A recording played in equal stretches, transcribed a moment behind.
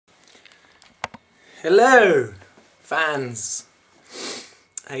Hello, fans.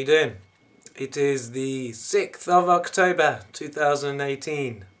 How you doing? It is the 6th of October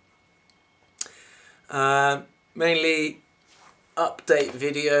 2018. Mainly update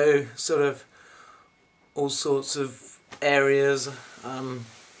video, sort of all sorts of areas. I'm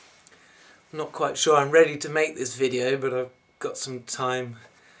not quite sure I'm ready to make this video, but I've got some time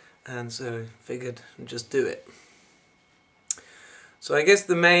and so figured I'd just do it. So I guess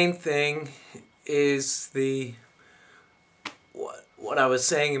the main thing is what I was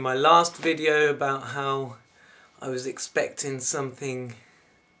saying in my last video about how I was expecting something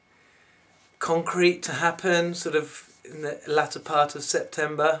concrete to happen sort of in the latter part of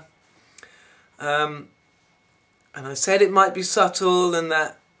September, and I said it might be subtle and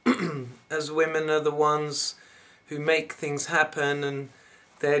that as women are the ones who make things happen and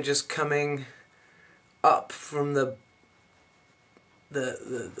they're just coming up from the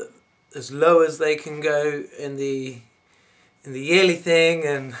as low as they can go in the yearly thing,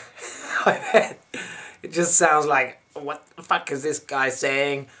 and it just sounds like, what the fuck is this guy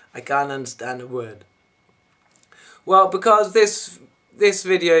saying? I can't understand a word. Well, because this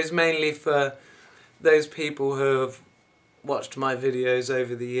video is mainly for those people who have watched my videos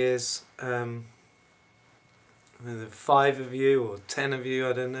over the years. Either 5 of you or 10 of you,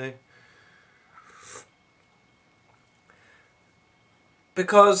 I don't know.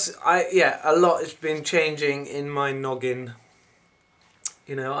 Because a lot has been changing in my noggin.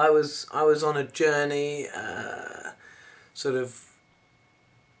 You know, I was on a journey, sort of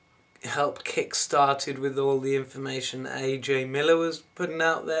helped kick-started with all the information A.J. Miller was putting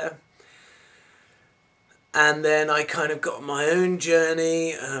out there. And then I kind of got my own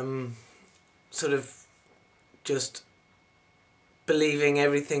journey, sort of just believing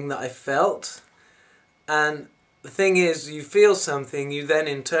everything that I felt. And the thing is, you feel something, you then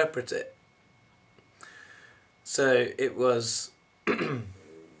interpret it. So it was...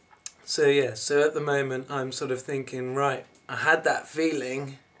 So at the moment I'm sort of thinking, right, I had that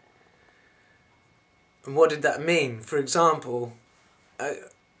feeling, and what did that mean? For example,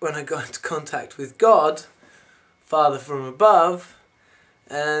 when I got into contact with God, Father from above,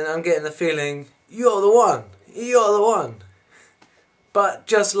 and I'm getting the feeling, you're the one, you're the one. But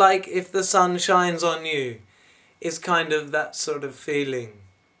just like if the sun shines on you, it's kind of that sort of feeling.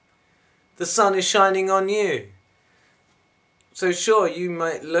 The sun is shining on you. So sure, you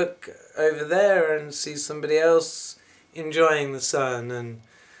might look over there and see somebody else enjoying the sun, and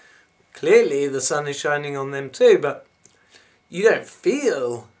clearly the sun is shining on them too, but you don't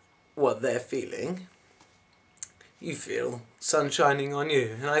feel what they're feeling. You feel sun shining on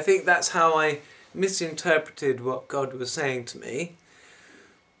you. And I think that's how I misinterpreted what God was saying to me.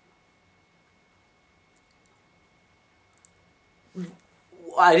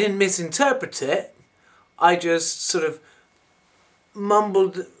 I didn't misinterpret it, I just sort of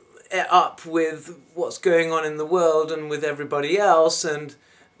mumbled it up with what's going on in the world and with everybody else, and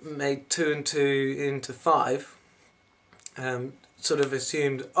made 2 and 2 into 5. Sort of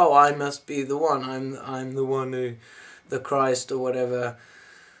assumed, oh, I must be the one, I'm the one who, the Christ or whatever.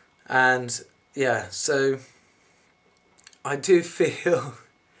 And yeah, so I do feel,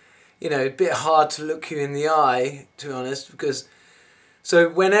 you know, a bit hard to look you in the eye, to be honest, because so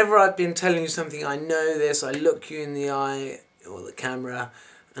whenever I've been telling you something, I know this, I look you in the eye or the camera,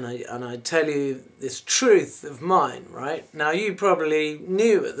 and I tell you this truth of mine, right? Now you probably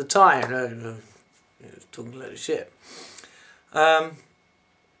knew at the time, no, I was talking a load of shit. And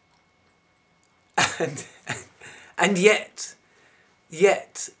yet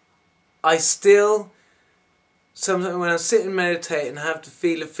I still, sometimes when I sit and meditate and have to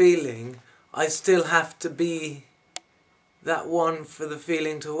feel a feeling, I still have to be that one for the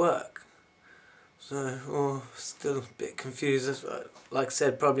feeling to work. So, still a bit confused. Like I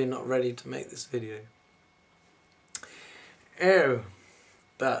said, probably not ready to make this video.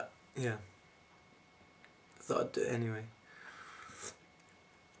 But yeah, I thought I'd do it anyway.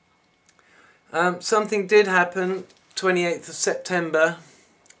 Something did happen, 28th of September.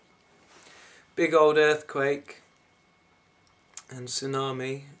 Big old earthquake and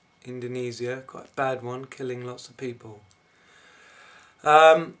tsunami, Indonesia, quite a bad one, killing lots of people.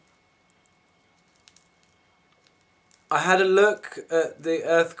 I had a look at the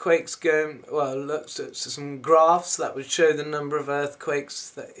earthquakes going, well, looked at some graphs that would show the number of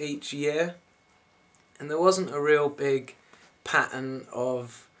earthquakes each year, and there wasn't a real big pattern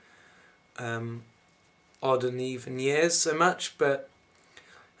of odd and even years so much, but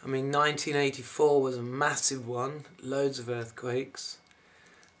I mean 1984 was a massive one, loads of earthquakes.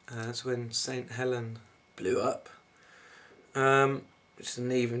 That's when St. Helens blew up, which is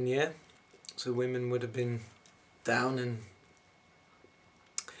an even year. So women would have been down and...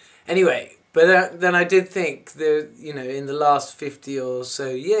 Anyway, but then I did think that, you know, in the last 50 or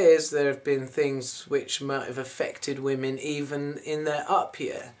so years, there have been things which might have affected women even in their up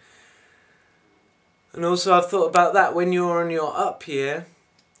year. And also I've thought about that when you're on your up year,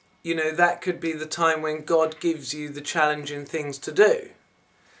 you know, that could be the time when God gives you the challenging things to do.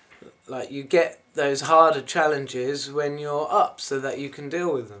 Like you get those harder challenges when you're up so that you can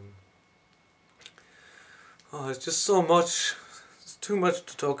deal with them. Oh, it's just so much. It's too much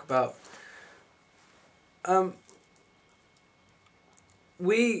to talk about. Again,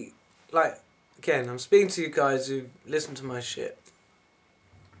 I'm speaking to you guys who listen to my shit.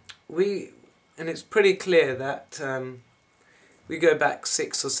 And it's pretty clear that we go back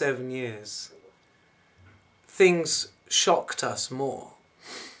 6 or 7 years. Things shocked us more.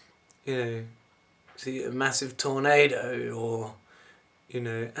 You know, see a massive tornado or, you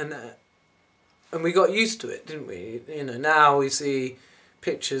know, and we got used to it, didn't we? You know, now we see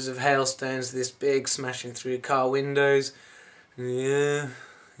pictures of hailstones this big smashing through car windows. Yeah,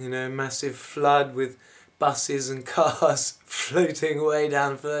 you know, massive flood with buses and cars floating way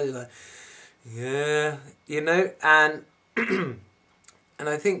down further. Like, yeah, you know, and and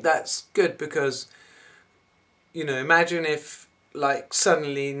I think that's good because, you know, imagine if like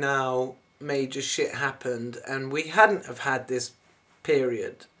suddenly now major shit happened and we hadn't have had this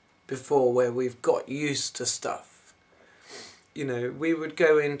period before where we've got used to stuff. You know, we would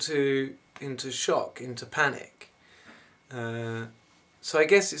go into shock, into panic. So I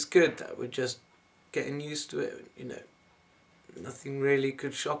guess it's good that we're just getting used to it, you know. Nothing really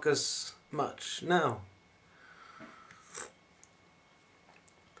could shock us much now.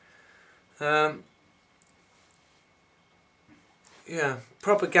 Yeah,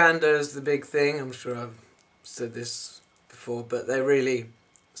 propaganda is the big thing. I'm sure I've said this before, but they're really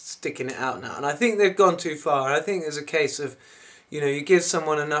sticking it out now. And I think they've gone too far. I think there's a case of, you know, you give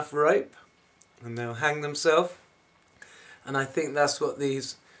someone enough rope and they'll hang themselves. And I think that's what the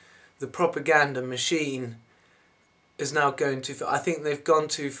propaganda machine is now going too far. I think they've gone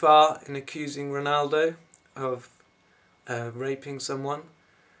too far in accusing Ronaldo of raping someone.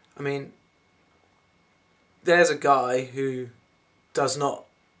 I mean, there's a guy who does not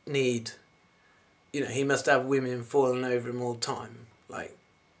need, you know, he must have women falling over him all the time. Like,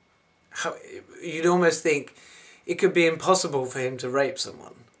 how, you'd almost think it could be impossible for him to rape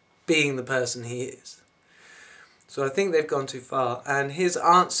someone, being the person he is. So I think they've gone too far, and his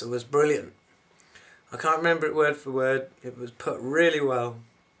answer was brilliant. I can't remember it word for word, it was put really well.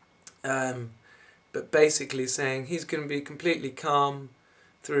 But basically saying he's going to be completely calm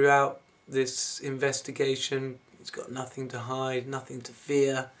throughout this investigation. He's got nothing to hide, nothing to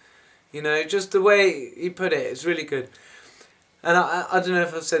fear. You know, just the way he put it, it's really good. And I don't know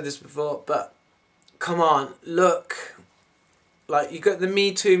if I've said this before, but come on, look. Like, you got the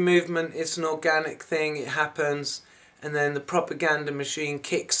Me Too movement, it's an organic thing, it happens, and then the propaganda machine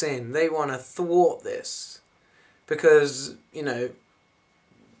kicks in. They want to thwart this because, you know,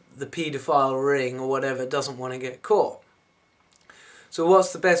 the paedophile ring or whatever doesn't want to get caught. So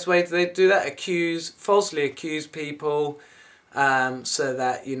what's the best way to do that? Falsely accuse people, so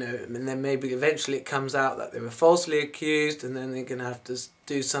that, you know, and then maybe eventually it comes out that they were falsely accused, and then they're going to have to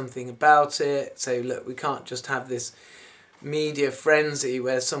do something about it. Say, look, we can't just have this media frenzy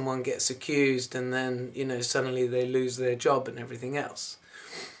where someone gets accused and then, you know, suddenly they lose their job and everything else.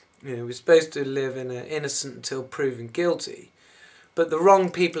 You know, we're supposed to live in an innocent until proven guilty, but the wrong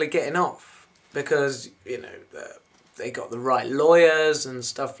people are getting off because, you know, they got the right lawyers and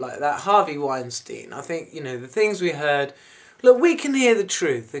stuff like that. Harvey Weinstein, I think, you know, the things we heard, look, we can hear the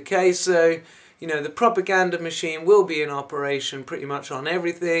truth, okay? So, you know, the propaganda machine will be in operation pretty much on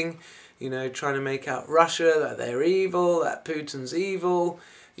everything. You know, trying to make out Russia, that they're evil, that Putin's evil,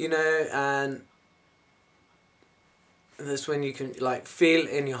 you know, and that's when you can, like, feel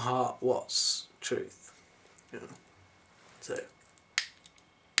in your heart what's truth, you know, so.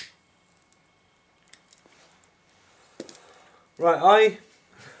 Right,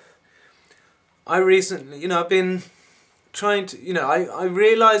 I recently, you know, I've been trying to, you know, I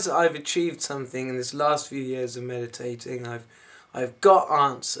realise that I've achieved something in this last few years of meditating. I've got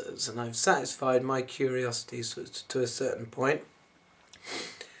answers and I've satisfied my curiosity to a certain point.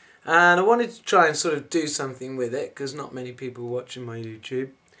 And I wanted to try and sort of do something with it because not many people are watching my YouTube.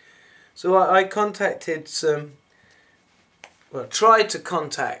 So I contacted tried to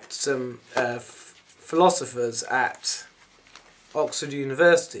contact some philosophers at Oxford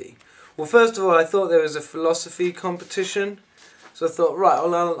University. Well, first of all, I thought there was a philosophy competition. So I thought, right,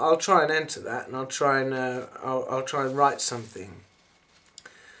 I'll try and enter that, and I'll try and write something.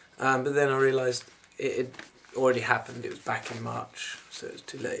 But then I realised it had already happened. It was back in March, so it was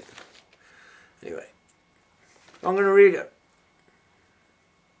too late. Anyway, I'm going to read it.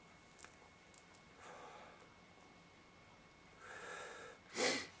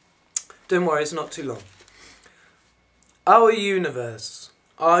 Don't worry, it's not too long. Our universe,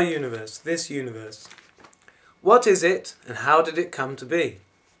 this universe. What is it and how did it come to be?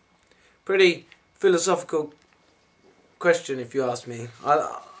 Pretty philosophical question if you ask me.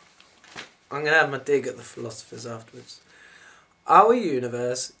 I'm going to have my dig at the philosophers afterwards. Our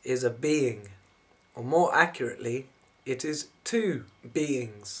universe is a being, or more accurately, it is two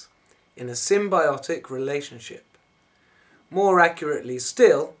beings in a symbiotic relationship. More accurately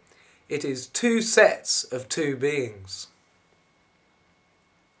still, it is two sets of two beings.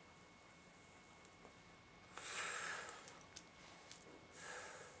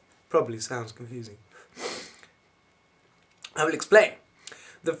 Probably sounds confusing. I will explain.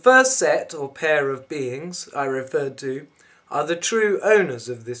 The first set or pair of beings I referred to are the true owners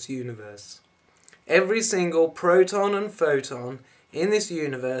of this universe. Every single proton and photon in this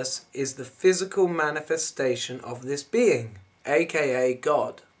universe is the physical manifestation of this being, aka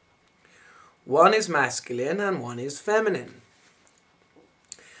God. One is masculine and one is feminine.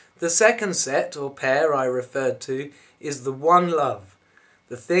 The second set or pair I referred to is the one love,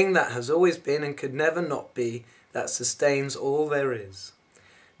 the thing that has always been and could never not be, that sustains all there is.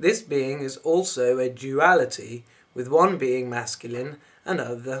 This being is also a duality, with one being masculine and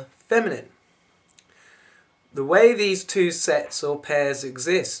other feminine. The way these two sets or pairs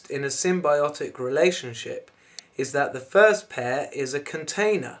exist in a symbiotic relationship is that the first pair is a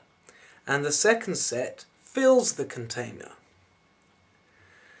container, and the second set fills the container.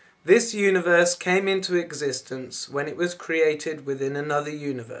 This universe came into existence when it was created within another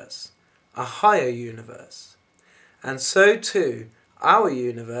universe, a higher universe. And so too, our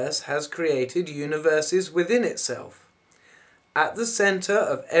universe has created universes within itself. At the centre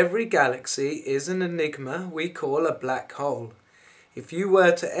of every galaxy is an enigma we call a black hole. If you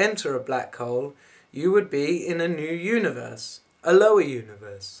were to enter a black hole, you would be in a new universe, a lower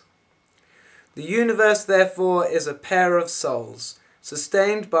universe. The universe, therefore, is a pair of souls,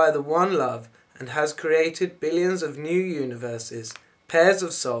 sustained by the one love, and has created billions of new universes, pairs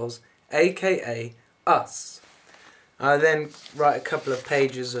of souls, aka us. I then write a couple of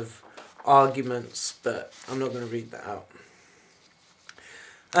pages of arguments, but I'm not going to read that out.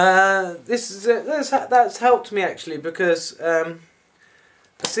 That's helped me actually, because I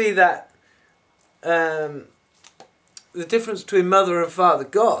see that the difference between Mother and Father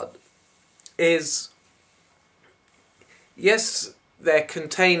God is, yes, their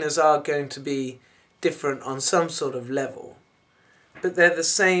containers are going to be different on some sort of level, but they're the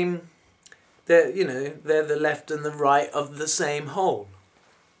same. They're the left and the right of the same whole.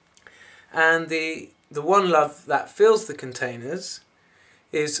 And the one love that fills the containers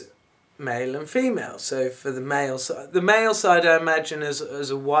is male and female. So for the male side I imagine as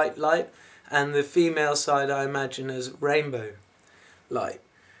a white light, and the female side I imagine as rainbow light.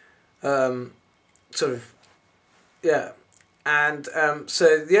 And so the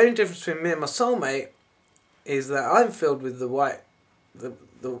only difference between me and my soulmate is that I'm filled with the white, the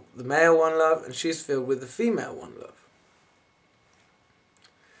male one love, and she's filled with the female one love.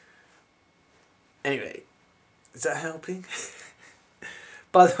 Anyway, is that helping?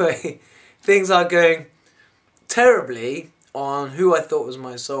 By the way, things are going terribly on who I thought was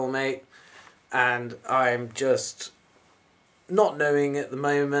my soulmate, and I'm just not knowing at the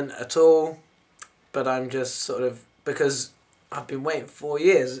moment at all, but I'm just sort of, because I've been waiting 4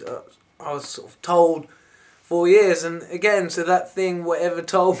 years, I was sort of told 4 years, and again, so that thing, whatever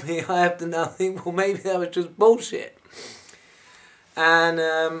told me, I have to now think, well, maybe that was just bullshit. And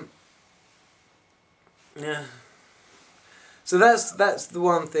yeah, so that's the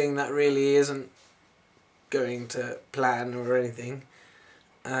one thing that really isn't going to plan or anything.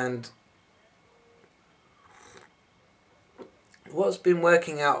 And what's been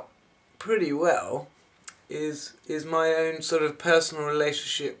working out pretty well is my own sort of personal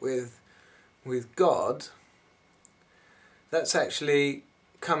relationship with God. That's actually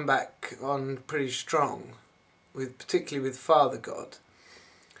come back on pretty strong, particularly with Father God.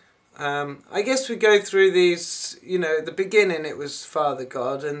 I guess we go through these, at the beginning it was Father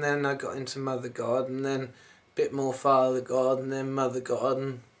God, and then I got into Mother God, and then a bit more Father God, and then Mother God,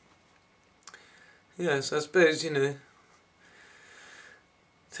 and so I suppose,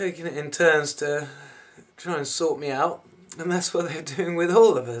 taking it in turns to try and sort me out, and that's what they're doing with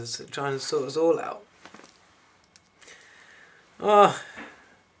all of us, trying to sort us all out. Oh,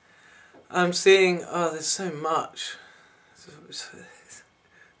 I'm seeing, there's so much.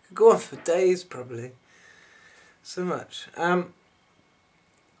 Could go on for days, probably. So much.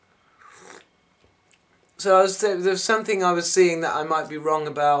 So there's something I was seeing that I might be wrong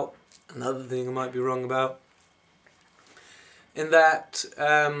about. Another thing I might be wrong about. In that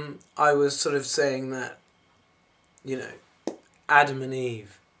I was sort of saying that, you know, Adam and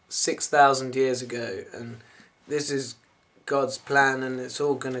Eve, 6,000 years ago, and this is God's plan, and it's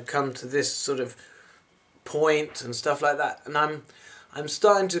all going to come to this sort of point and stuff like that. And I'm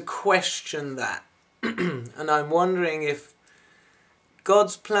starting to question that, and I'm wondering if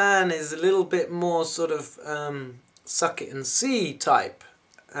God's plan is a little bit more sort of suck it and see type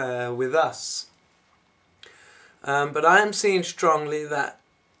with us. But I am seeing strongly that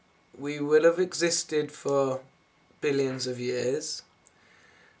we will have existed for billions of years.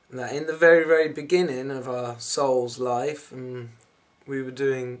 That in the very, very beginning of our soul's life, we were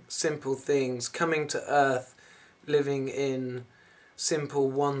doing simple things, coming to Earth, living in simple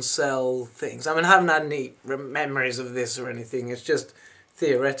one-cell things. I mean, I haven't had any memories of this or anything, it's just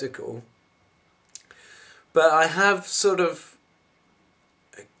theoretical. But I have sort of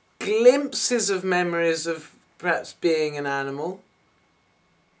glimpses of memories of perhaps being an animal,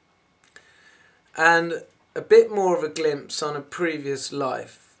 and a bit more of a glimpse on a previous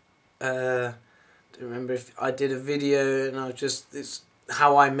life. I don't remember if I did a video and it's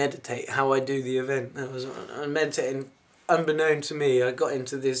how I meditate, how I do the event. I'm meditating, unbeknown to me, I got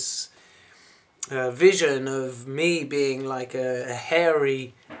into this vision of me being like a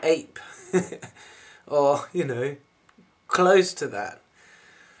hairy ape, or, you know, close to that.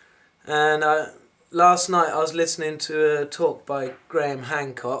 And last night I was listening to a talk by Graham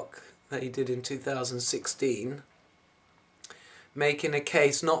Hancock that he did in 2016, making a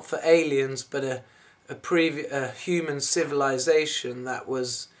case not for aliens but a human civilization that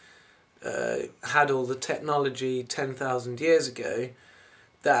was had all the technology 10,000 years ago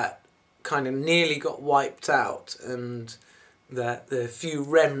that kind of nearly got wiped out, and that the few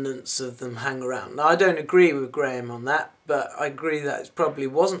remnants of them hang around. Now, I don't agree with Graham on that, but I agree that it probably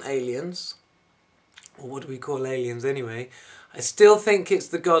wasn't aliens. Or what do we call aliens anyway? I still think it's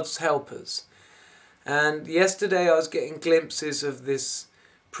the God's helpers. And yesterday I was getting glimpses of this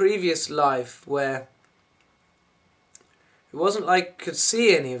previous life where it wasn't like I could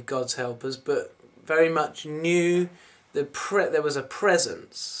see any of God's helpers, but very much knew there was a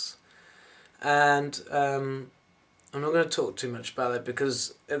presence. And I'm not going to talk too much about it,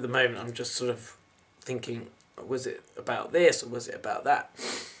 because at the moment I'm just sort of thinking, was it about this or was it about that?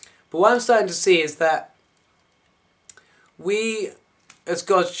 But what I'm starting to see is that we, as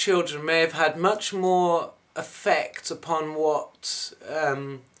God's children, may have had much more effect upon what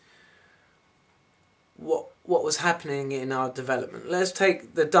was happening in our development. Let's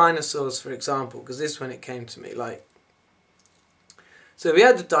take the dinosaurs, for example, because this is when it came to me. So we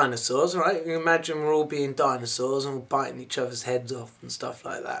had the dinosaurs, right? You can imagine we're all being dinosaurs and we're biting each other's heads off and stuff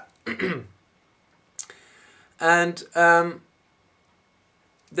like that. And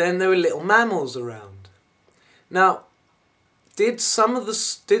then there were little mammals around. Now, did some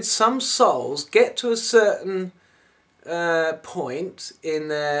souls get to a certain point in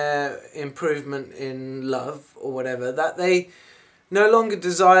their improvement in love or whatever, that they no longer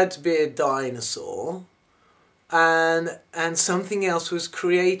desired to be a dinosaur, and something else was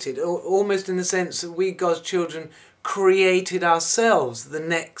created, almost in the sense that we, God's children, created ourselves the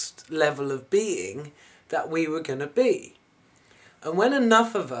next level of being that we were going to be. And when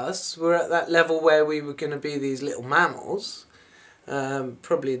enough of us were at that level where we were going to be these little mammals,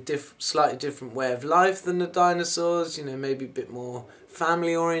 probably a slightly different way of life than the dinosaurs, you know, maybe a bit more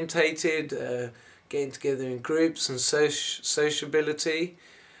family orientated, getting together in groups and sociability.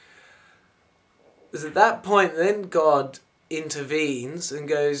 Because at that point then God intervenes and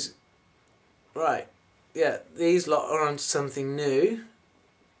goes, right, yeah, these lot are onto something new.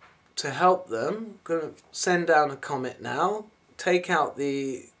 To help them, I'm going to send down a comet now, take out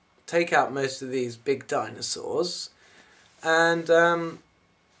most of these big dinosaurs, and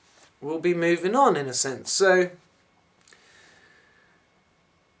we'll be moving on in a sense. So,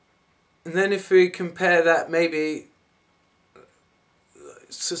 and then if we compare that, maybe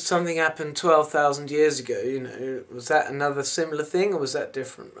something happened 12,000 years ago, you know, was that another similar thing or was that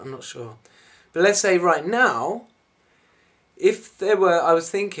different? I'm not sure. But let's say right now, if there were, I was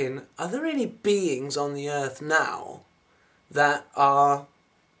thinking, are there any beings on the earth now that are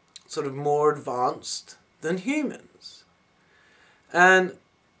sort of more advanced than humans? And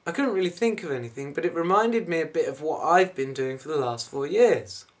I couldn't really think of anything, but it reminded me a bit of what I've been doing for the last 4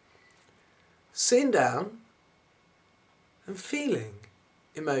 years. Sitting down and feeling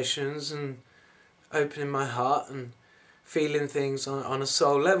emotions and opening my heart and feeling things on a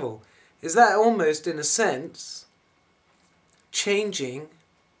soul level. Is that almost, in a sense, changing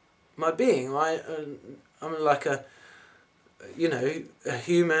my being? I'm like a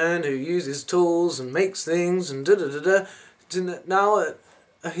human who uses tools and makes things and now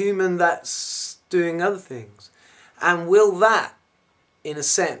a human that's doing other things. And will that, in a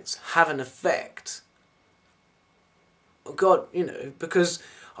sense, have an effect? God, because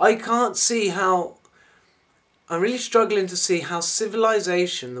I can't see how, I'm really struggling to see how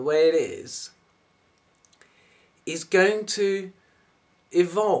civilization, the way it is going to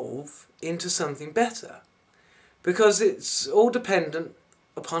evolve into something better. Because it's all dependent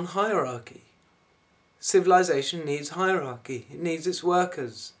upon hierarchy. Civilization needs hierarchy. It needs its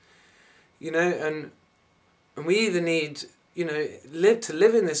workers. And we either need, to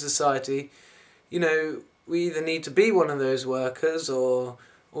live in this society, we either need to be one of those workers or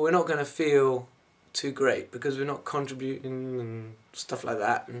we're not going to feel too great because we're not contributing and stuff like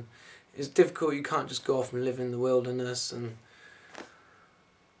that. And it's difficult. You can't just go off and live in the wilderness and,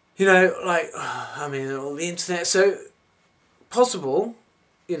 all the internet. So, possible,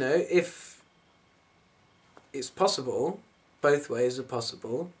 if it's possible, both ways are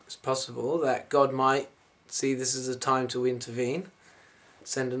possible. It's possible that God might see this as a time to intervene,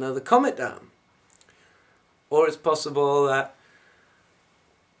 send another comet down. Or it's possible that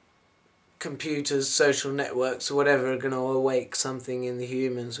computers, social networks, or whatever are going to awake something in the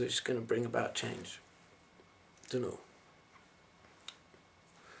humans which is going to bring about change. Don't know.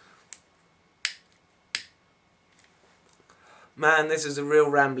 Man, this is a real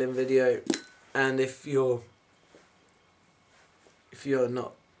rambling video, and if you're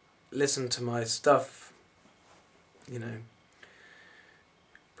not listening to my stuff,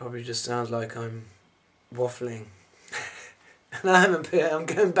 probably just sounds like I'm waffling. And I'm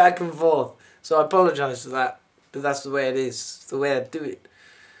going back and forth, so I apologise for that, but that's the way it is, it's the way I do it.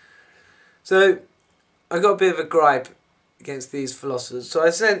 So, I got a bit of a gripe against these philosophers, so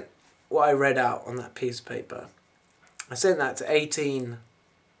I sent what I read out on that piece of paper. I sent that to 18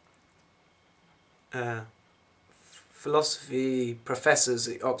 philosophy professors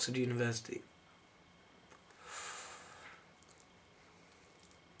at Oxford University.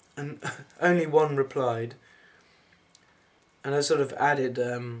 And only one replied. And I sort of added,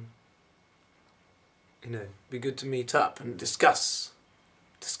 be good to meet up and discuss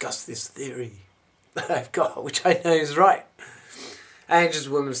this theory that I've got, which I know is right. And just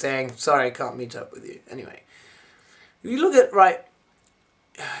a woman saying, sorry, I can't meet up with you. Anyway. If you look at,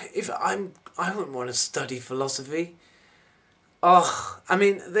 I wouldn't want to study philosophy.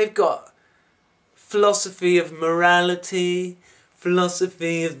 They've got philosophy of morality,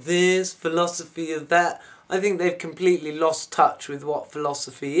 philosophy of this, philosophy of that. I think they've completely lost touch with what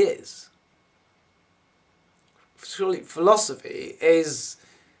philosophy is. Surely philosophy is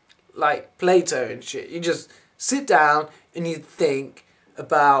like Plato and shit. You just sit down and you think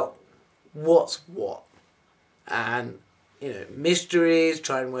about what's what. And, mysteries,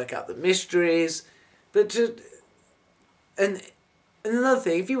 try and work out the mysteries. And another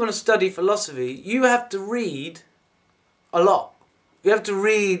thing, if you want to study philosophy, you have to read a lot. You have to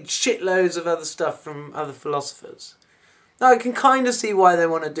read shitloads of other stuff from other philosophers. Now, I can kind of see why they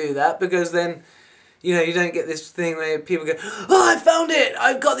want to do that, because then, you don't get this thing where people go, oh, I found it,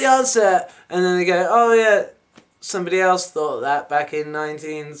 I've got the answer. And then they go, oh yeah, somebody else thought that back in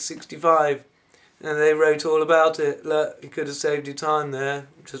 1965. And they wrote all about it. Look, you could have saved your time there.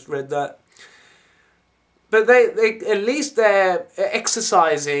 Just read that. But they at least they're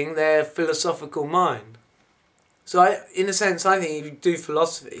exercising their philosophical mind. So in a sense, I think if you do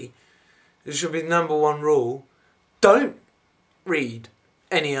philosophy, it should be the #1 rule: don't read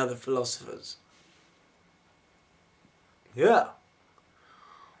any other philosophers. Yeah.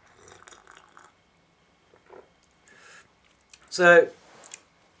 So.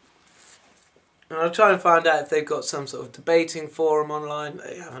 And I'll try and find out if they've got some sort of debating forum online.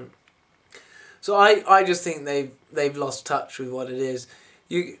 They haven't. So I just think they've lost touch with what it is.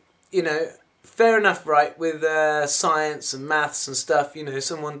 Fair enough, right? With science and maths and stuff,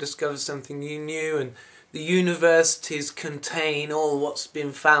 someone discovers something new, and the universities contain all what's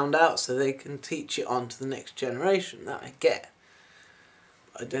been found out, so they can teach it on to the next generation. That I get.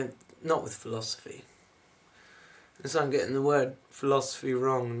 Not with philosophy. So I'm getting the word philosophy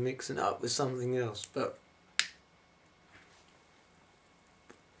wrong and mixing it up with something else, but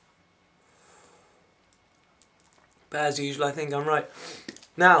as usual, I think I'm right.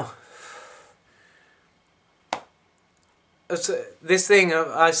 Now, this thing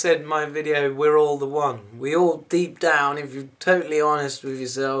I said in my video, we're all the one. We all, deep down, if you're totally honest with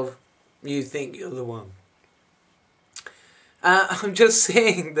yourself, you think you're the one. I'm just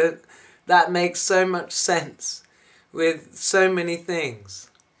seeing that makes so much sense with so many things,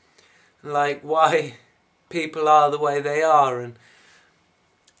 like why people are the way they are, and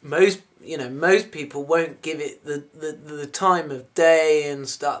most people won't give it the time of day and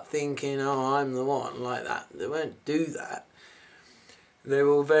start thinking, oh, I'm the one, like that. They won't do that. They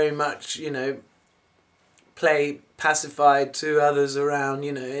will very much, play pacified to others around,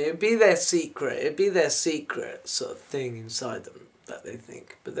 it'd be their secret sort of thing inside them that they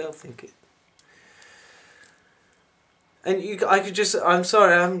think, but they'll think it. And I'm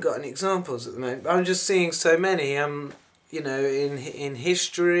sorry, I haven't got any examples at the moment, but I'm just seeing so many, in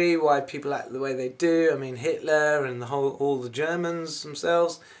history, why people act the way they do. I mean, Hitler and all the Germans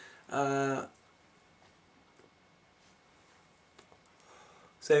themselves,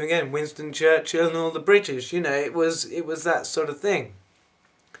 same again, Winston Churchill and all the British, it was that sort of thing.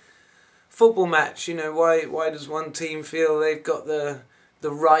 Football match, why does one team feel they've got the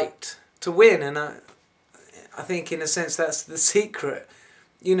right to win? And I think in a sense that's the secret.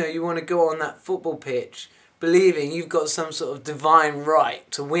 You want to go on that football pitch believing you've got some sort of divine right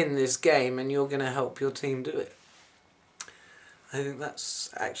to win this game and you're going to help your team do it. I think that's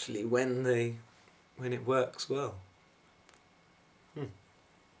actually when it works well.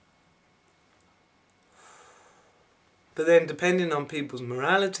 But then depending on people's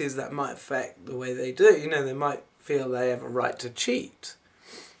moralities, that might affect the way they do. They might feel they have a right to cheat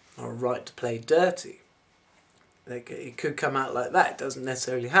or a right to play dirty. It could come out like that. It doesn't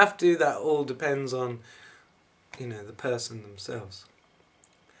necessarily have to. That all depends on, the person themselves.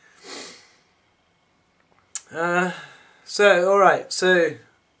 Okay.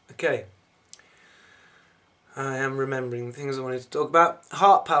 I am remembering the things I wanted to talk about.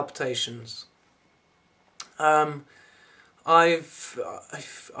 Heart palpitations. I've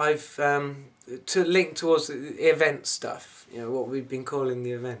to link towards the event stuff, what we've been calling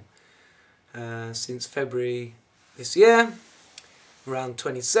the event, since February this year, around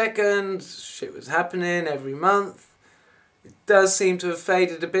 22nd, shit was happening every month. It does seem to have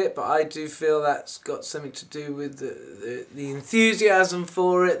faded a bit, but I do feel that's got something to do with the enthusiasm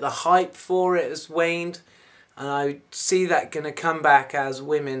for it, the hype for it has waned, and I see that going to come back as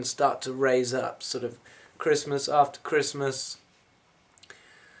women start to raise up, sort of Christmas after Christmas. I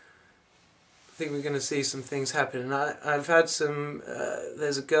think we're going to see some things happen, and I've had some,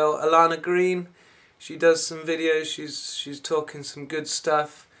 there's a girl, Alana Green, she does some videos, she's talking some good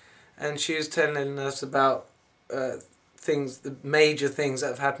stuff, and she was telling us about the major things that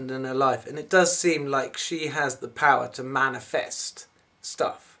have happened in her life, and it does seem like she has the power to manifest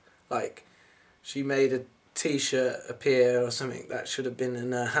stuff. Like, she made a t-shirt appear or something that should have been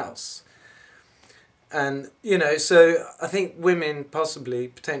in her house. And, so I think women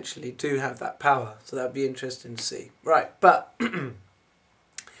potentially do have that power, so that'd be interesting to see. Right, but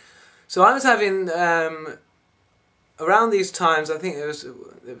so I was having, around these times, I think there was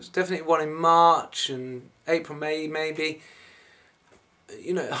definitely one in March and April, May maybe,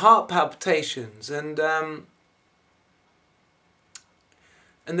 heart palpitations, and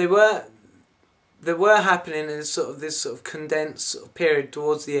they were happening in this sort of condensed sort of period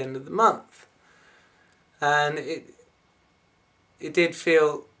towards the end of the month, and it did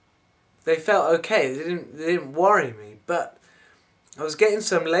feel, they felt okay. They didn't worry me, but I was getting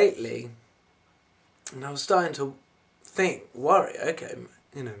some lately, and I was starting to worry, okay,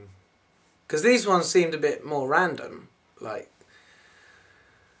 because these ones seemed a bit more random, like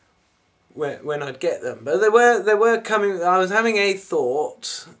when I'd get them, but they were coming. I was having a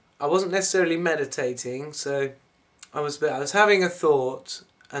thought. I wasn't necessarily meditating, so I was having a thought,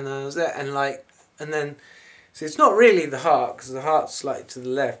 and I was there, and then, so it's not really the heart, because the heart's slightly to the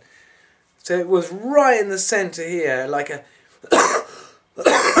left. So it was right in the centre here, like a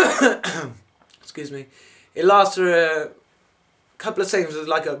excuse me. It lasted a couple of seconds. It was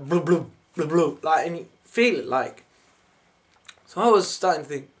like a blub blub blub blub, like, and you feel it like. So I was starting to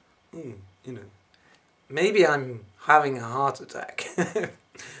think, maybe I'm having a heart attack.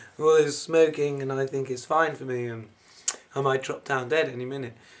 All this smoking, and I think it's fine for me, and I might drop down dead any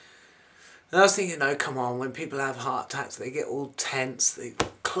minute. And I was thinking, no, come on, when people have heart attacks, they get all tense, they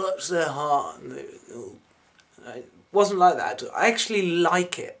clutch their heart, and it wasn't like that. I actually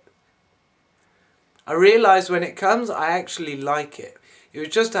like it. I realised when it comes, I actually like it. It was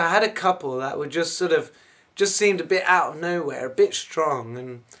just, I had a couple that were just seemed a bit out of nowhere, a bit strong,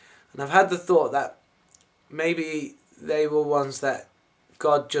 and I've had the thought that maybe they were ones that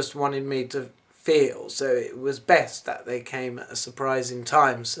God just wanted me to feel, so it was best that they came at a surprising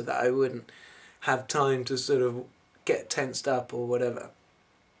time so that I wouldn't have time to sort of get tensed up or whatever.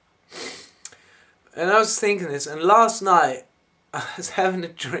 And I was thinking this, and last night I was having a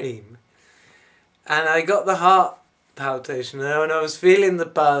dream, and I got the heart palpitation, and I was feeling the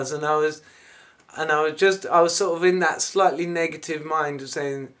buzz, and I was sort of in that slightly negative mind of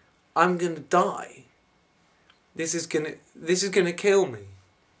saying, I'm gonna die. This is gonna kill me.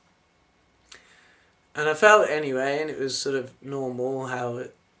 And I felt it anyway, and it was sort of normal, how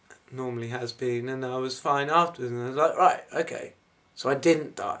it normally has been, and I was fine afterwards, and I was like, right, okay. So I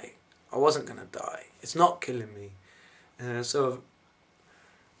didn't die. I wasn't gonna die. It's not killing me. And I sort of,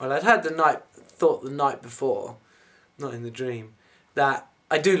 well, I'd had thought the night before, not in the dream, that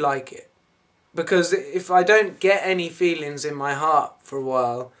I do like it. Because if I don't get any feelings in my heart for a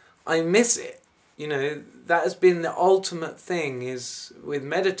while, I miss it. You know, that has been the ultimate thing is with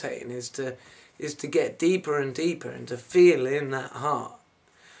meditating, is to get deeper and deeper and to feel in that heart.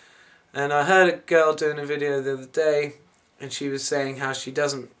 And I heard a girl doing a video the other day, and she was saying how she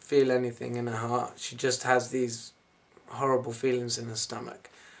doesn't feel anything in her heart. She just has these horrible feelings in her stomach.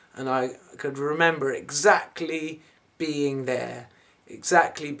 And I could remember exactly being there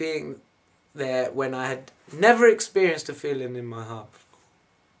when I had never experienced a feeling in my heart before.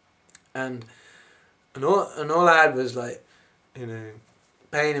 And all I had was, like, you know,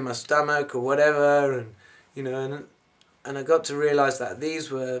 pain in my stomach or whatever, and you know, and I got to realise that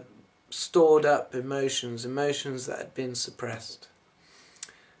these were stored up emotions that had been suppressed.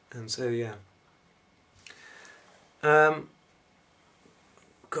 And so yeah. God,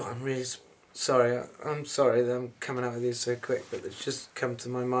 I'm really sorry. I'm sorry that I'm coming out with these so quick, but it's just come to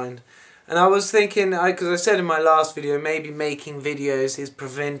my mind. And I was thinking, because I said in my last video, maybe making videos is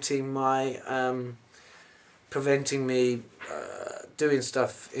preventing me doing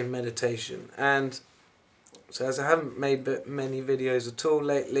stuff in meditation. And so as I haven't made many videos at all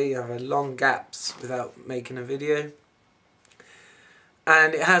lately, I've had long gaps without making a video,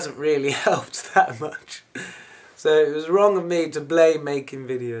 and it hasn't really helped that much. So it was wrong of me to blame making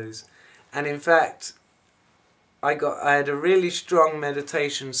videos. And in fact, I had a really strong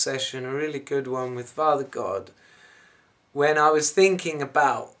meditation session, a really good one with Father God, when I was thinking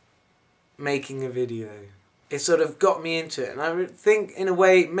about making a video. It sort of got me into it, and I think in a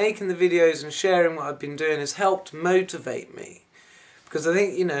way making the videos and sharing what I've been doing has helped motivate me, because I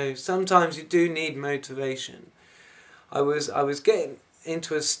think, you know, sometimes you do need motivation. I was getting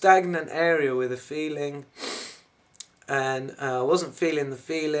into a stagnant area with a feeling, and I wasn't feeling the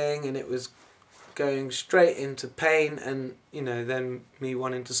feeling, and it was going straight into pain, and you know, then me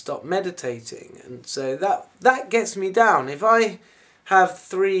wanting to stop meditating, and so that gets me down. If I have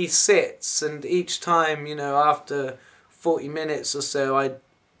 3 sits, and each time, you know, after 40 minutes or so I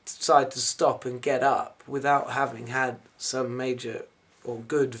decide to stop and get up without having had some major or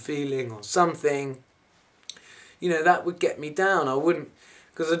good feeling or something, you know, that would get me down. I wouldn't,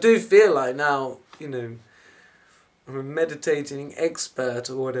 because I do feel like now, you know, I'm a meditating expert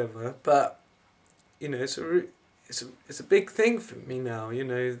or whatever, but you know, it's a big thing for me now, you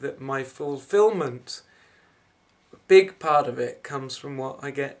know, that my fulfillment, a big part of it comes from what I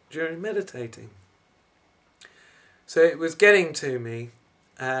get during meditating. So it was getting to me,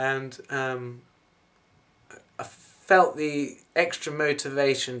 and I felt the extra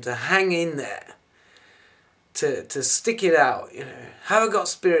motivation to hang in there, to stick it out, you know. Have I got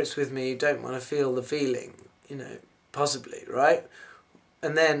spirits with me who don't want to feel the feeling, you know, possibly, right?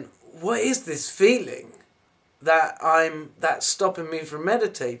 And then, what is this feeling that's stopping me from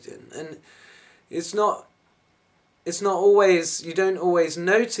meditating? And it's not always, you don't always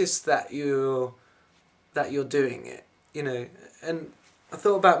notice that you're doing it, you know. And I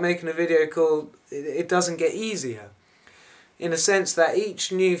thought about making a video called It Doesn't Get Easier, in a sense that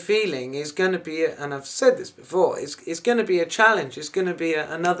each new feeling is going to be, and I've said this before, it's going to be a challenge, it's going to be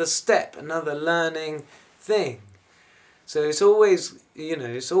another step, another learning thing. So it's always, you know,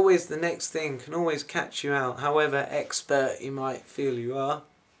 it's always the next thing can always catch you out, however expert you might feel you are.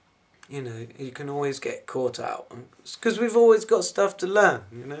 You know, you can always get caught out, because we've always got stuff to learn,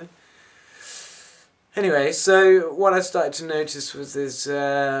 you know. Anyway, so what I started to notice was this,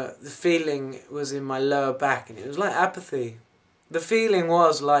 the feeling was in my lower back, and it was like apathy. The feeling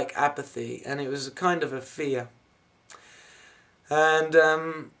was like apathy, and it was a kind of a fear. And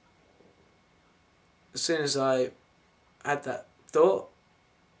as soon as I had that thought,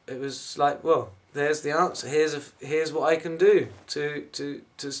 it was like, well, there's the answer. Here's what I can do to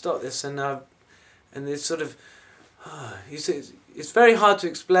stop this. And it's sort of, you see, it's very hard to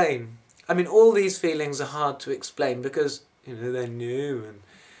explain. I mean, all these feelings are hard to explain because, you know, they're new, and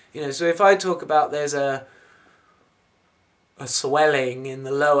you know. So if I talk about there's a swelling in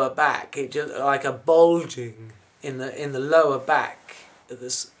the lower back, it just like a bulging in the lower back,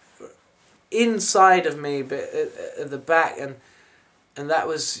 this inside of me, but at the back, and And that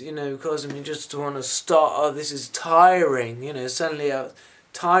was, you know, causing me just to want to start. Oh, this is tiring. You know, suddenly I was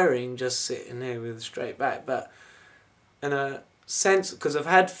tiring just sitting here with a straight back. But in a sense, because I've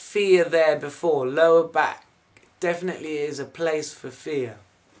had fear there before, lower back definitely is a place for fear.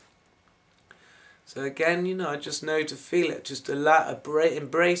 So again, you know, I just know to feel it, just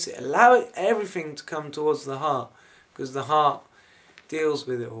embrace it, allow it, everything to come towards the heart, because the heart deals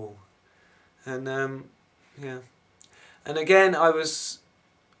with it all. And yeah. And again, I was,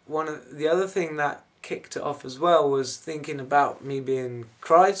 one of the other thing that kicked it off as well was thinking about me being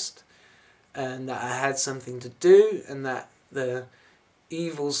Christ, and that I had something to do, and that the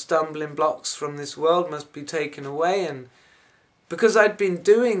evil stumbling blocks from this world must be taken away. And because I'd been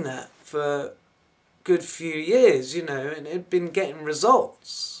doing that for a good few years, you know, and it'd been getting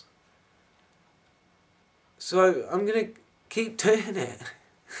results, so I'm gonna keep doing it.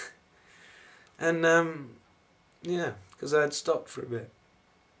 And yeah, because I'd stopped for a bit,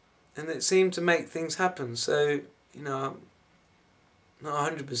 and it seemed to make things happen. So, you know,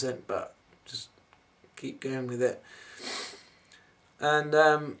 not 100%, but just keep going with it. And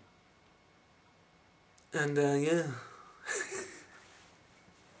yeah.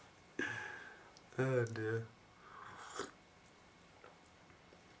 Oh dear.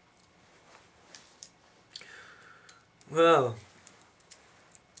 Well,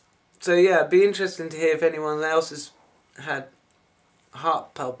 so yeah, it'd be interesting to hear if anyone else has had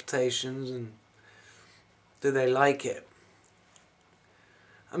heart palpitations, and do they like it.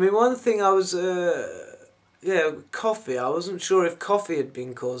 I mean, one thing I was, yeah, coffee, I wasn't sure if coffee had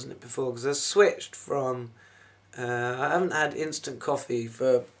been causing it before, because I switched from, I haven't had instant coffee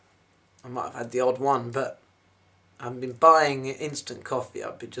for, I might have had the odd one, but I haven't been buying instant coffee.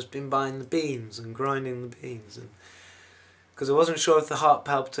 I've just been buying the beans and grinding the beans, and because I wasn't sure if the heart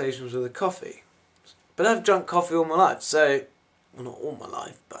palpitations were the coffee. But I've drunk coffee all my life, so, well, not all my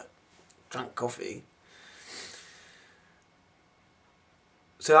life, but drunk coffee.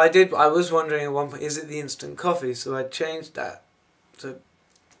 So I was wondering at one point, is it the instant coffee? So I changed that. So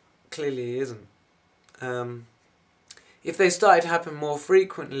clearly it isn't. If they started to happen more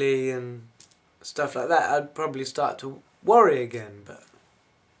frequently and stuff like that, I'd probably start to worry again, but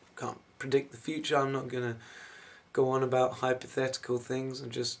can't predict the future. I'm not going to go on about hypothetical things,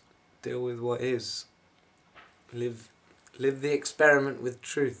 and just deal with what is. Live the experiment with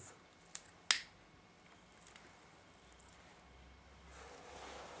truth.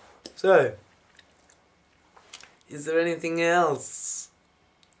 So, is there anything else?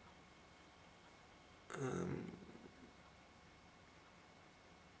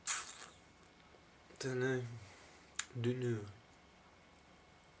 Don't know.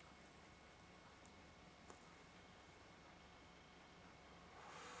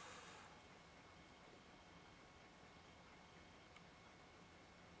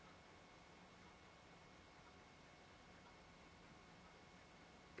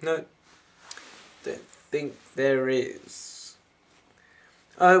 No, don't think there is.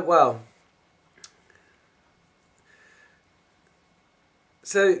 Oh, well.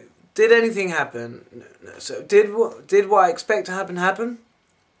 So, did anything happen? No. So, did what I expect to happen?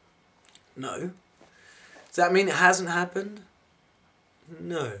 No. Does that mean it hasn't happened?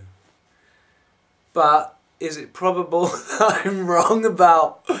 No. But, is it probable that I'm wrong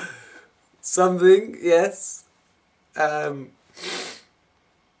about something? Yes.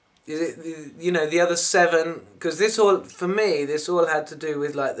 Is it, you know, the other 7, because this all had to do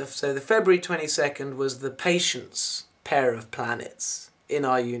with, like, so the February 22nd was the Patience pair of planets in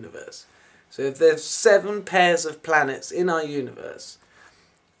our universe. So if there's 7 pairs of planets in our universe,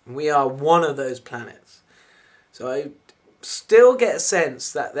 and we are one of those planets, so I still get a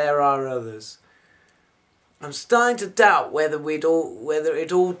sense that there are others. I'm starting to doubt whether it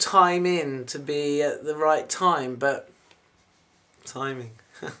all time in to be at the right time, but timing.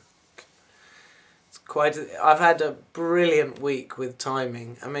 I've had a brilliant week with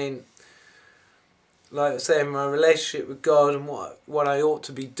timing. I mean, like I say, my relationship with God and what I ought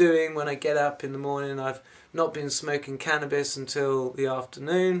to be doing when I get up in the morning. I've not been smoking cannabis until the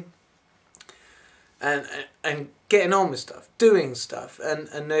afternoon, and getting on with stuff, doing stuff, and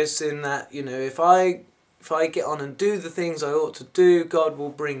noticing that, you know, if I get on and do the things I ought to do, God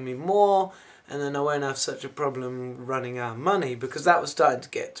will bring me more, and then I won't have such a problem running out of money, because that was starting to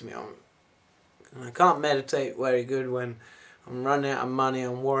get to me. I can't meditate very good when I'm running out of money.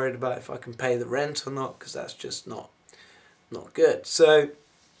 I'm worried about if I can pay the rent or not, because that's just not good. So,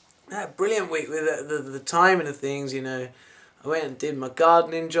 I had a brilliant week with the timing of things, you know. I went and did my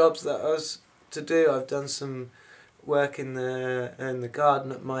gardening jobs that I was to do. I've done some work in the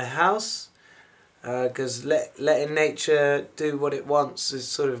garden at my house. because letting nature do what it wants is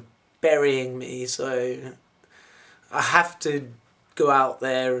sort of burying me, so I have to go out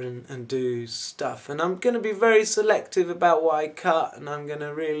there and do stuff, and I'm going to be very selective about what I cut, and I'm going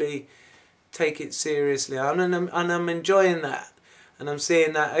to really take it seriously, and I'm enjoying that, and I'm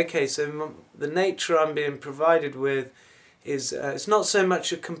seeing that, okay, so the nature I'm being provided with is, it's not so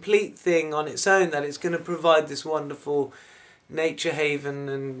much a complete thing on its own that it's going to provide this wonderful nature haven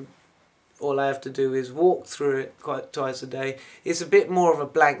and all I have to do is walk through it twice a day. It's a bit more of a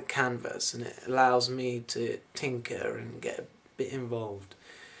blank canvas, and it allows me to tinker and get a bit involved.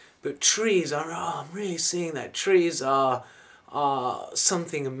 But trees are, oh, I'm really seeing that. Trees are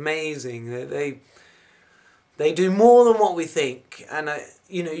something amazing. They do more than what we think, and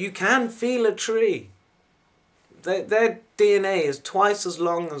you know, you can feel a tree. Their DNA is twice as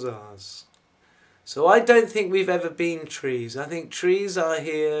long as ours. So I don't think we've ever been trees. I think trees are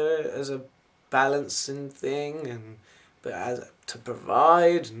here as a balancing thing, but to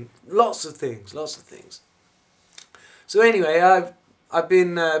provide, and lots of things. So anyway, I've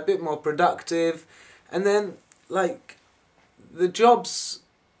been a bit more productive, and then like the jobs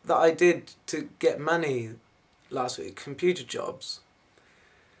that I did to get money last week, computer jobs,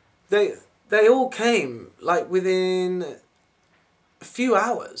 they all came like within a few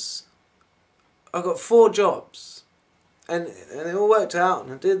hours. I got 4 jobs, and they all worked out,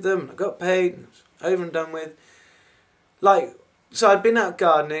 and I did them, and I got paid, and over and done with. Like, so I'd been out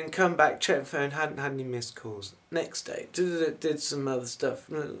gardening, come back, checked the phone, hadn't had any missed calls. Next day, did some other stuff,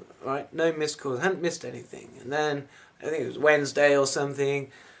 right, no missed calls, hadn't missed anything. And then, I think it was Wednesday or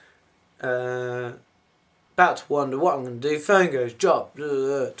something, about to wonder what I'm going to do, phone goes, job,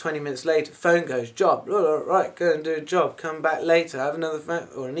 20 minutes later, phone goes, job, right, go and do a job, come back later, have another phone,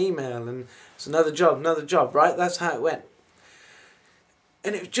 or an email, and it's another job, right, that's how it went.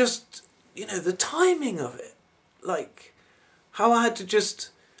 And it was just, you know, the timing of it, like, how I had to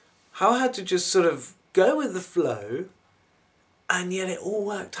just sort of go with the flow, and yet it all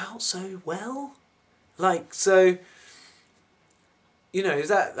worked out so well, like, so, you know,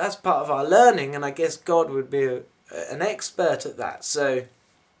 that's part of our learning, and I guess God would be an expert at that. So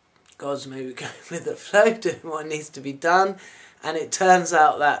God's maybe going with the flow, doing what needs to be done, and it turns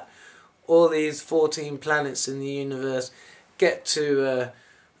out that all these 14 planets in the universe get to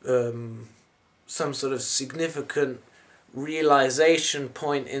some sort of significant realization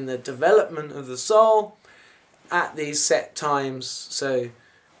point in the development of the soul at these set times. So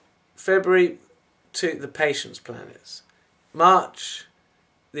February, to the patience planets. March,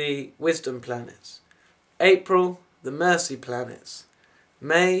 the wisdom planets. April, the mercy planets.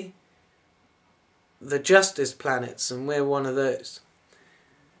 May, the justice planets, and we're one of those.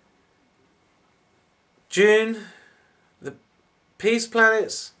 June, the peace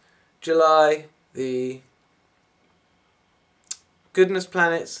planets. July, the goodness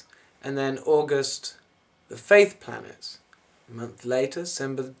planets. And then August, the faith planets. A month later,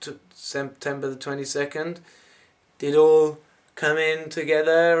 September the 22nd, did all come in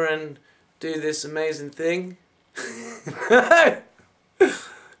together and do this amazing thing?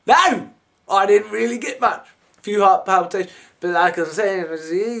 No! I didn't really get much. A few heart palpitations. But like I was saying,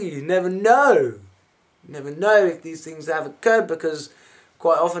 you never know. You never know if these things have occurred, because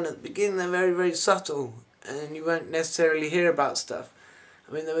quite often at the beginning they're very, very subtle, and you won't necessarily hear about stuff.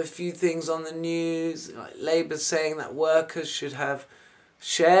 I mean, there were a few things on the news, like Labour saying that workers should have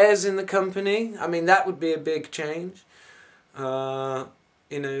shares in the company. I mean, that would be a big change. You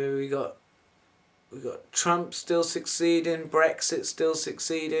know, we got Trump still succeeding, Brexit still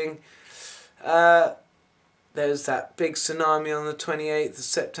succeeding. There's that big tsunami on the 28th of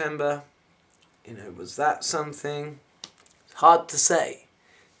September. You know, was that something? It's hard to say.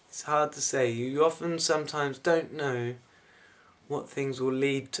 It's hard to say. You often sometimes don't know what things will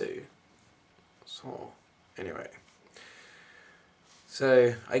lead to. So, anyway.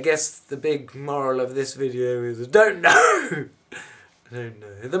 So, I guess the big moral of this video is, I don't know! I don't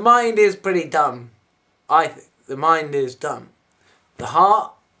know. The mind is pretty dumb. I think. The mind is dumb. The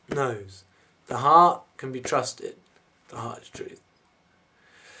heart knows. The heart can be trusted. The heart is truth.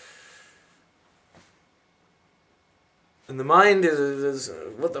 And the mind is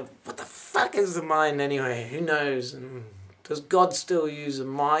what the fuck is the mind anyway? Who knows? And does God still use a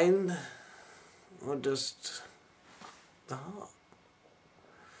mind, or just the heart?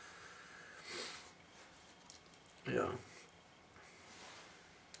 Yeah.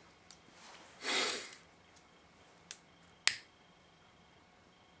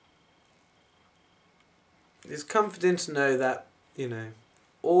 It's comforting to know that, you know,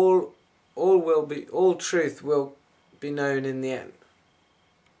 all truth will be known in the end.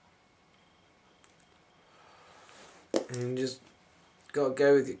 and you just got to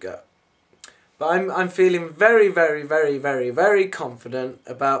go with your gut. But I'm feeling very, very, very, very, very confident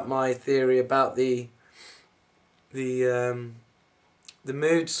about my theory about the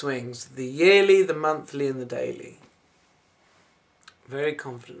mood swings, the yearly, the monthly, and the daily. Very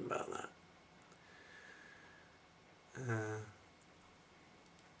confident about that.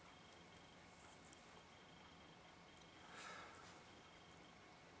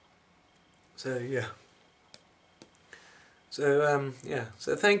 So yeah. So yeah.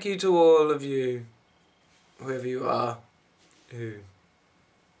 So thank you to all of you, whoever you are, who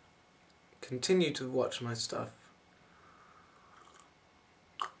continue to watch my stuff.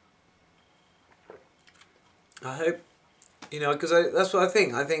 I hope, because that's what I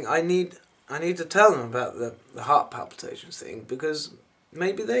think. I think I need to tell them about the heart palpitations thing, because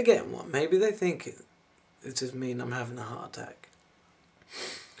maybe they're getting one. Maybe they think it just mean I'm having a heart attack.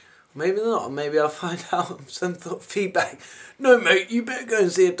 Maybe not. Maybe I'll find out some sort of feedback. No, mate, you better go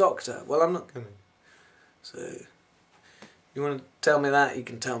and see a doctor. Well, I'm not going to. So, you want to tell me that, you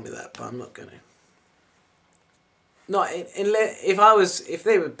can tell me that, but I'm not going to. Not if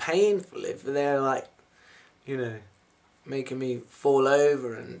they were painful, if they're like, making me fall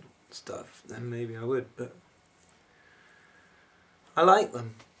over and stuff, then maybe I would, but I like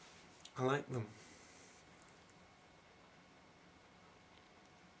them. I like them.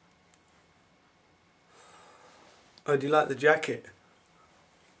 Oh, do you like the jacket?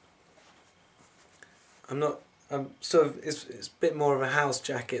 I'm sort of, it's a bit more of a house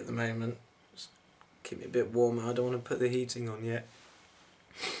jacket at the moment. Just keep me a bit warmer. I don't want to put the heating on yet.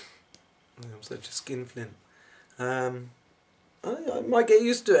 I'm such a skinflint. I might get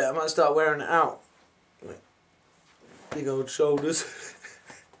used to it. I might start wearing it out. Like, big old shoulders.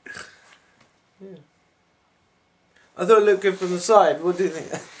 Yeah. I thought it looked good from the side. What do you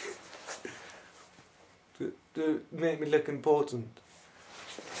think? Do make me look important.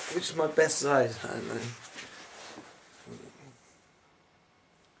 Which is my best side? I don't know.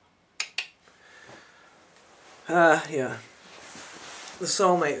 Yeah. The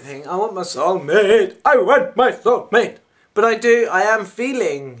soulmate thing. I want my soulmate. I want my soulmate. But I am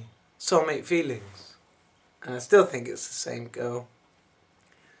feeling soulmate feelings. And I still think it's the same girl.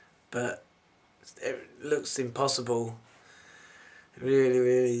 But it looks impossible. It really,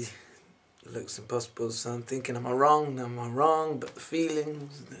 really looks impossible. So I'm thinking, am I wrong? Am I wrong? But the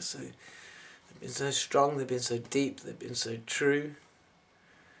feelings, they've been so strong, they've been so deep, they've been so true.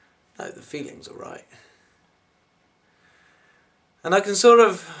 No, the feelings are right. And I can sort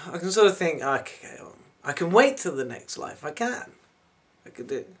of think, okay, I can wait till the next life. I could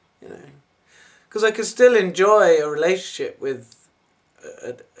do, because I could still enjoy a relationship with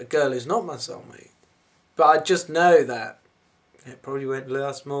a girl who's not my soulmate. But I just know that it probably won't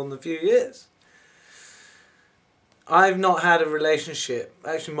last more than a few years. I've not had a relationship.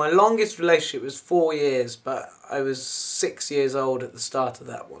 Actually, my longest relationship was 4 years, but I was 6 years old at the start of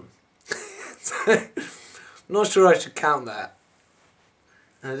that one. So, I'm not sure I should count that.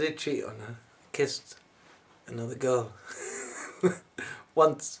 And I did cheat on her. Kissed another girl.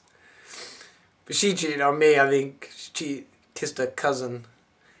 Once. But she cheated on me, I think. She kissed her cousin.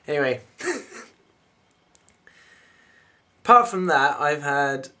 Anyway. Apart from that, I've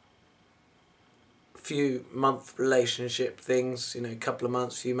had a few month relationship things, a couple of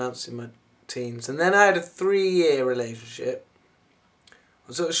months, few months in my teens. And then I had a 3-year relationship.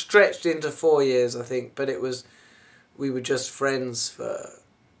 I sort of stretched into 4 years, I think, but we were just friends for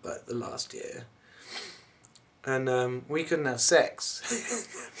like the last year. And we couldn't have sex.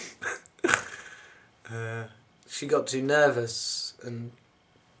 She got too nervous and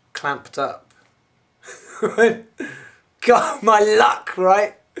clamped up. God, my luck,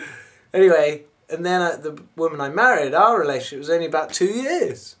 right? Anyway, and then the woman I married, our relationship was only about 2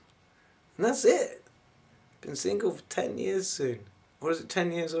 years. And that's it. Been single for 10 years soon. Or is it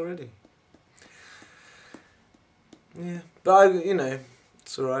 10 years already? Yeah, but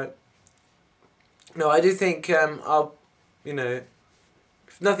it's alright. No, I do think I'll, if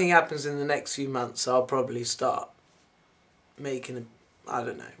nothing happens in the next few months, I'll probably start making I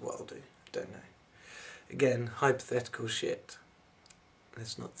don't know what I'll do. I don't know. Again, hypothetical shit.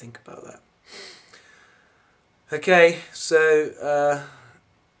 Let's not think about that. Okay, so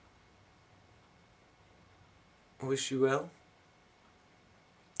I wish you well.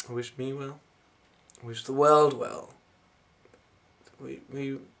 I wish me well. I wish the world well. We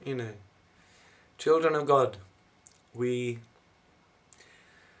children of God, we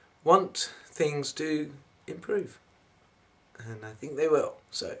want things to improve. And I think they will.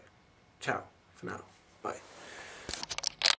 So, ciao for now. Bye.